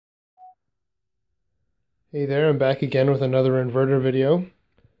Hey there, I'm back again with another inverter video.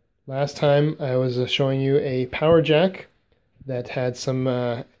 Last time I was showing you a power jack that had some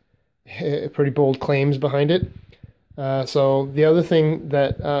pretty bold claims behind it. So the other thing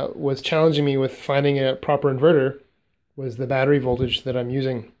that was challenging me with finding a proper inverter was the battery voltage that I'm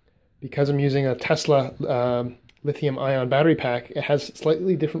using. Because I'm using a Tesla lithium-ion battery pack, it has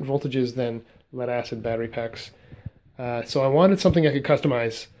slightly different voltages than lead-acid battery packs. So I wanted something I could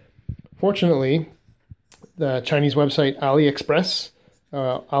customize. Fortunately, the Chinese website AliExpress,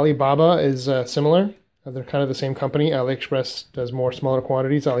 Alibaba is similar. They're kind of the same company. AliExpress does more smaller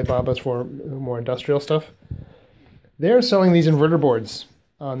quantities. Alibaba is for more industrial stuff. They're selling these inverter boards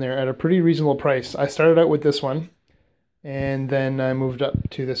on there at a pretty reasonable price. I started out with this one, and then I moved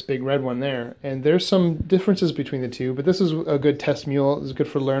up to this big red one there. And there's some differences between the two, but this is a good test mule. It's good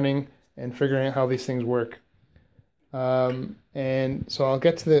for learning and figuring out how these things work. And so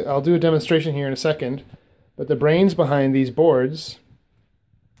I'll do a demonstration here in a second. But the brains behind these boards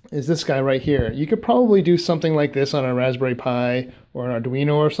is this guy right here. You could probably do something like this on a Raspberry Pi or an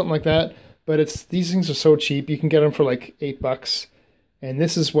Arduino or something like that. But these things are so cheap. You can get them for like $8. And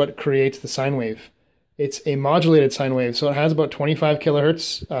this is what creates the sine wave. It's a modulated sine wave. So it has about 25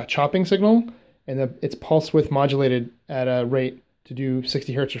 kilohertz chopping signal. And it's pulse width modulated at a rate to do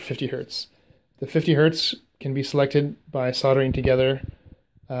 60 hertz or 50 hertz. The 50 hertz can be selected by soldering together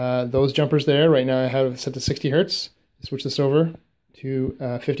those jumpers there. Right now I have it set to 60 hertz. Switch this over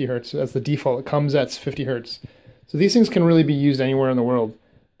to 50 hertz. That's the default. It comes at 50 hertz. So these things can really be used anywhere in the world.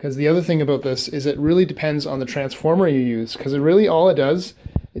 Because the other thing about this is it really depends on the transformer you use. Because all it does,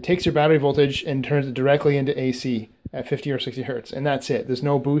 it takes your battery voltage and turns it directly into AC at 50 or 60 hertz. And that's it. There's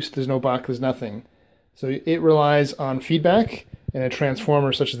no boost, there's no buck, there's nothing. So it relies on feedback and a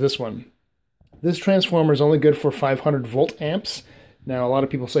transformer such as this one. This transformer is only good for 500 volt amps. Now, a lot of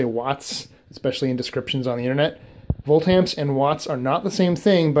people say watts, especially in descriptions on the internet. Voltamps and watts are not the same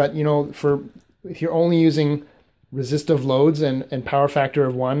thing, but if you're only using resistive loads and power factor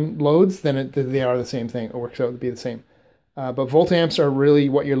of 1 loads, then they are the same thing. It works out to be the same. But voltamps are really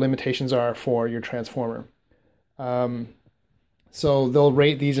what your limitations are for your transformer. So they'll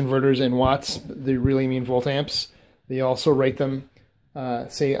rate these inverters in watts. They really mean voltamps. They also rate them, I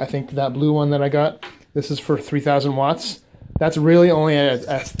think that blue one that I got, this is for 3,000 watts. That's really only I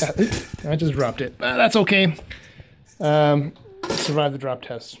just dropped it. That's okay. Survived the drop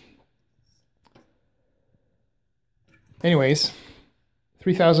test. Anyways,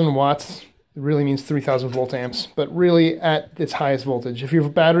 3,000 watts really means 3,000 volt amps, but really at its highest voltage. If your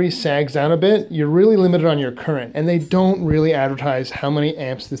battery sags down a bit, you're really limited on your current, and they don't really advertise how many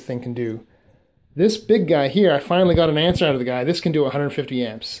amps this thing can do. This big guy here, I finally got an answer out of the guy. This can do 150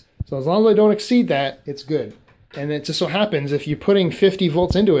 amps. So as long as I don't exceed that, it's good. And it just so happens if you're putting 50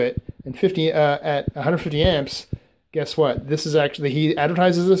 volts into it and 50 at 150 amps, guess what? This is actually, he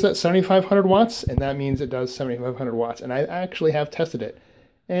advertises this at 7,500 watts, and that means it does 7,500 watts. And I actually have tested it.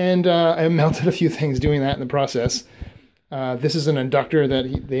 And I melted a few things doing that in the process. This is an inductor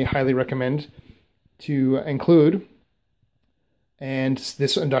that they highly recommend to include. And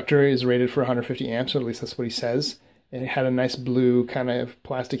this inductor is rated for 150 amps, or at least that's what he says. And it had a nice blue kind of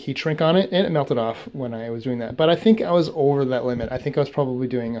plastic heat shrink on it, and it melted off when I was doing that. But I think I was over that limit. I think I was probably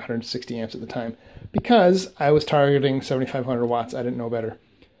doing 160 amps at the time because I was targeting 7,500 watts. I didn't know better.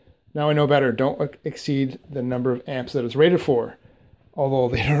 Now I know better. Don't exceed the number of amps that it's rated for,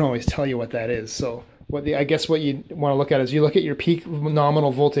 although they don't always tell you what that is. So I guess what you want to look at is you look at your peak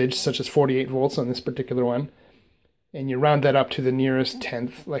nominal voltage, such as 48 volts on this particular one, and you round that up to the nearest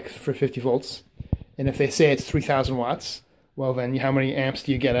tenth, like for 50 volts. And if they say it's 3,000 watts, well then how many amps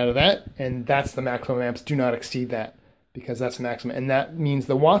do you get out of that? And that's the maximum amps. Do not exceed that because that's the maximum. And that means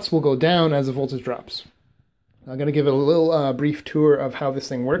the watts will go down as the voltage drops. I'm going to give it a little brief tour of how this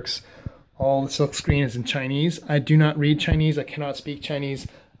thing works. All the silk screen is in Chinese. I do not read Chinese. I cannot speak Chinese.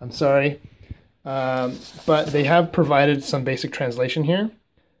 I'm sorry. But they have provided some basic translation here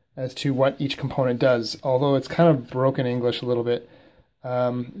as to what each component does, although it's kind of broken English a little bit.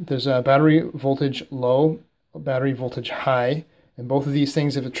 There's a battery voltage low, battery voltage high, and both of these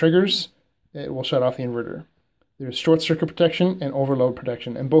things, if it triggers, it will shut off the inverter. There's short circuit protection and overload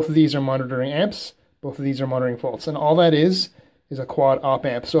protection, and both of these are monitoring amps, both of these are monitoring volts, and all that is a quad op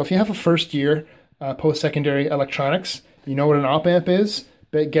amp. So if you have a first year post-secondary electronics, you know what an op amp is,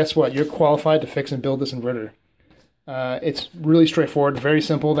 but guess what? You're qualified to fix and build this inverter. It's really straightforward, very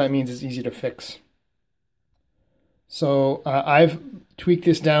simple. That means it's easy to fix. So I've tweaked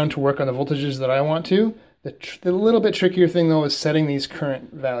this down to work on the voltages that I want to. The little bit trickier thing though is setting these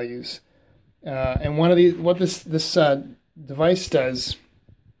current values. And what this device does,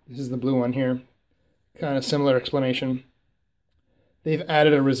 this is the blue one here, kind of similar explanation. They've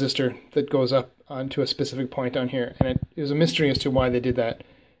added a resistor that goes up onto a specific point down here, and it was a mystery as to why they did that.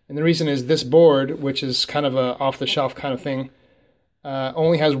 And the reason is this board, which is kind of a off-the-shelf kind of thing,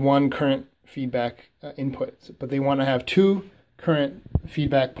 only has one current feedback input, but they want to have two current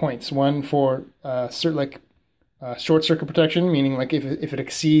feedback points. One for short circuit protection, meaning like if it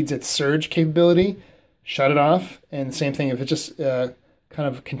exceeds its surge capability, shut it off. And the same thing if it's just kind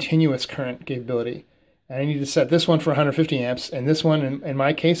of continuous current capability. And I need to set this one for 150 amps, and this one, in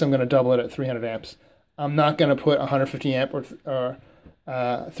my case, I'm going to double it at 300 amps. I'm not going to put 150 amp or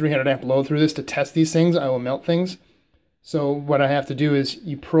 300 amp load through this to test these things. I will melt things. So what I have to do is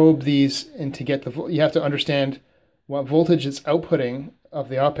you probe these, and to get you have to understand what voltage it's outputting of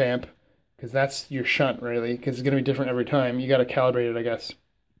the op amp, because that's your shunt really, because it's going to be different every time. You got to calibrate it, I guess.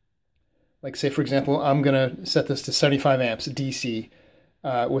 Like say for example, I'm going to set this to 75 amps DC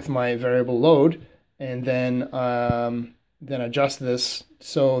with my variable load, and then adjust this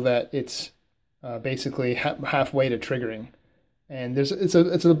so that it's basically halfway to triggering. And it's a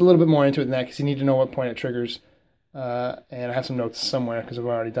little bit more into it than that, because you need to know what point it triggers. And I have some notes somewhere because I've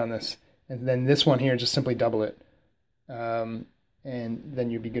already done this. And then this one here, just simply double it. And then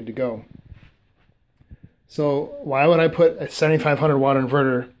you'd be good to go. So why would I put a 7500 watt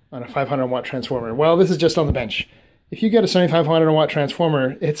inverter on a 500 watt transformer? Well, this is just on the bench. If you get a 7500 watt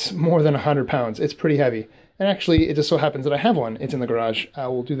transformer, it's more than 100 pounds. It's pretty heavy. And actually, it just so happens that I have one. It's in the garage. I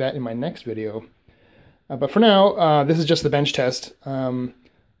will do that in my next video. But for now, this is just the bench test.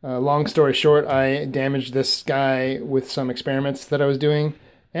 Long story short, I damaged this guy with some experiments that I was doing,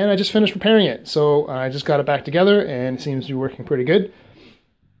 and I just finished repairing it. So I just got it back together, and it seems to be working pretty good.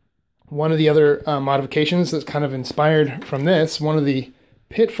 One of the other modifications that's kind of inspired from this, one of the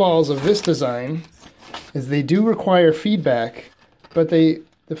pitfalls of this design, is they do require feedback, but the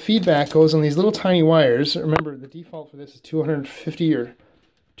feedback goes on these little tiny wires. Remember, the default for this is 250 or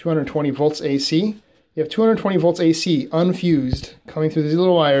 220 volts AC. You have 220 volts AC unfused coming through these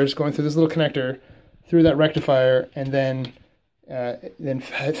little wires, going through this little connector, through that rectifier, and then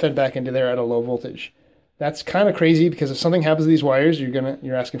fed back into there at a low voltage. That's kind of crazy, because if something happens to these wires,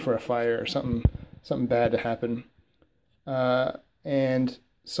 you're asking for a fire or something bad to happen. And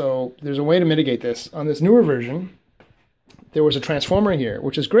so there's a way to mitigate this. On this newer version, there was a transformer here,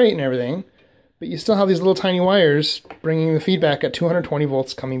 which is great and everything, but you still have these little tiny wires bringing the feedback at 220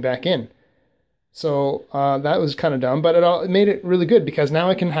 volts coming back in. So that was kind of dumb, but it made it really good, because now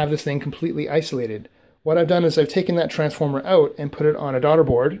I can have this thing completely isolated. What I've done is I've taken that transformer out and put it on a daughter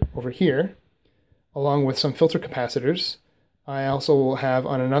board over here, along with some filter capacitors. I also will have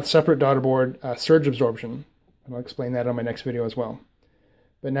on another separate daughter board surge absorption, and I'll explain that on my next video as well.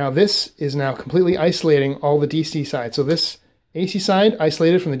 But now this is now completely isolating all the DC side. So this AC side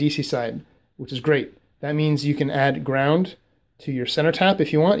isolated from the DC side, which is great. That means you can add ground to your center tap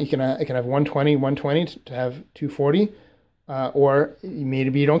if you want. You can it can have 120 to have 240, or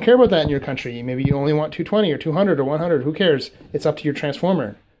maybe you don't care about that in your country. Maybe you only want 220 or 200 or 100. Who cares? It's up to your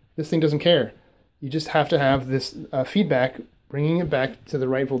transformer. This thing doesn't care. You just have to have this feedback, bringing it back to the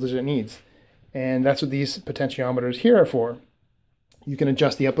right voltage it needs. And that's what these potentiometers here are for. You can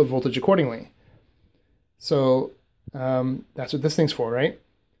adjust the output voltage accordingly. So that's what this thing's for, right?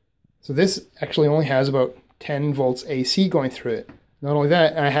 So this actually only has about 10 volts AC going through it. Not only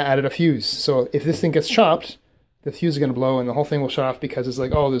that, I added a fuse. So if this thing gets chopped, the fuse is going to blow and the whole thing will shut off, because it's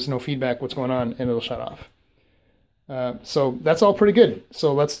like, oh, there's no feedback, what's going on, and it'll shut off. So that's all pretty good.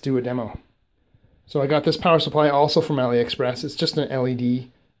 So let's do a demo. So I got this power supply also from AliExpress. It's just an LED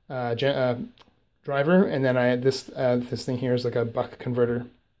driver, and then I had this thing here is like a buck converter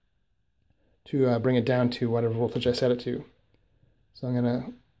to bring it down to whatever voltage I set it to. So I'm going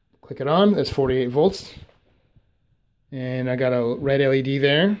to click it on. There's 48 volts. And I got a red LED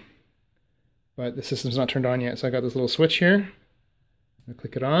there, but the system's not turned on yet. So I got this little switch here. I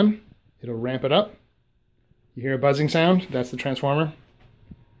click it on, it'll ramp it up. You hear a buzzing sound, that's the transformer.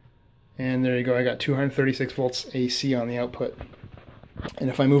 And there you go, I got 236 volts AC on the output. And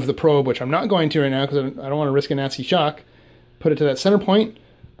if I move the probe, which I'm not going to right now because I don't want to risk a nasty shock, put it to that center point,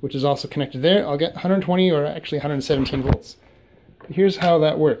 which is also connected there, I'll get 120 or actually 117 volts. But here's how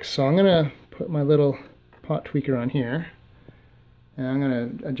that works. So I'm going to put my little pot tweaker on here, and I'm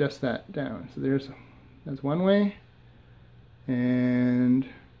going to adjust that down. So that's one way, and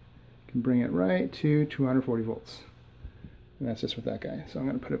you can bring it right to 240 volts. And that's just with that guy. So I'm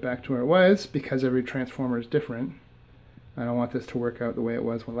going to put it back to where it was, because every transformer is different. I don't want this to work out the way it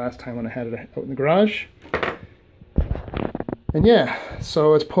was last time when I had it out in the garage. And yeah,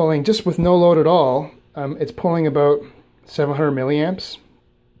 so it's pulling, just with no load at all, it's pulling about 700 milliamps.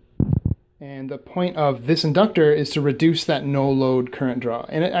 And the point of this inductor is to reduce that no load current draw.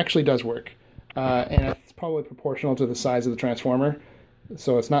 And it actually does work. And it's probably proportional to the size of the transformer.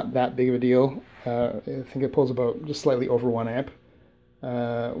 So it's not that big of a deal. I think it pulls about just slightly over 1 amp.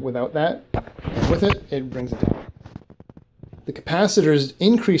 Without that, with it, it brings it down. The capacitors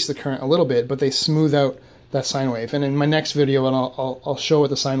increase the current a little bit, but they smooth out that sine wave. And in my next video, and I'll show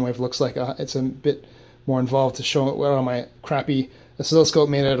what the sine wave looks like. It's a bit more involved to show it on my crappy oscilloscope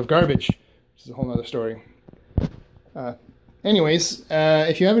made out of garbage, which is a whole other story. Anyways,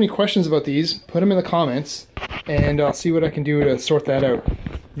 if you have any questions about these, put them in the comments, and I'll see what I can do to sort that out.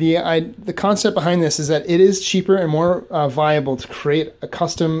 The concept behind this is that it is cheaper and more viable to create a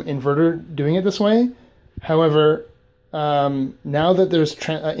custom inverter doing it this way. However, now that there's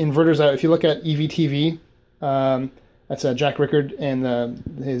inverters out, if you look at EVTV, that's Jack Rickard and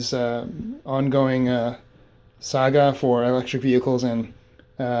his ongoing saga for electric vehicles and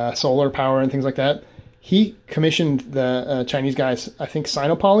solar power and things like that. He commissioned the Chinese guys, I think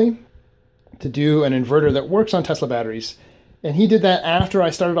Sinopoly, to do an inverter that works on Tesla batteries. And he did that after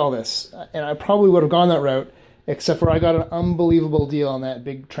I started all this. And I probably would have gone that route, except for I got an unbelievable deal on that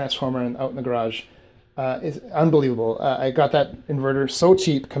big transformer out in the garage. It's unbelievable. I got that inverter so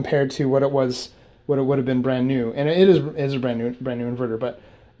cheap compared to what it would have been brand new. And it is a brand new inverter. But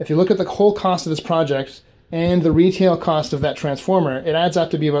if you look at the whole cost of this project and the retail cost of that transformer, it adds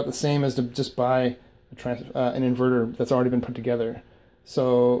up to be about the same as to just buy an inverter that's already been put together.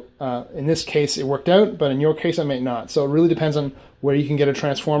 So in this case, it worked out, but in your case, it may not. So it really depends on where you can get a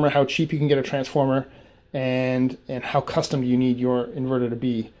transformer, how cheap you can get a transformer, and how custom you need your inverter to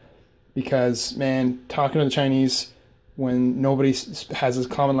be. Because, man, talking to the Chinese when nobody has this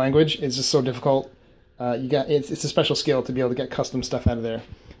common language is just so difficult. It's a special skill to be able to get custom stuff out of there.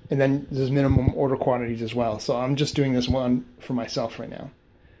 And then there's minimum order quantities as well. So I'm just doing this one for myself right now.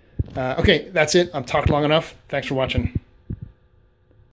 Okay, that's it. I've talked long enough. Thanks for watching.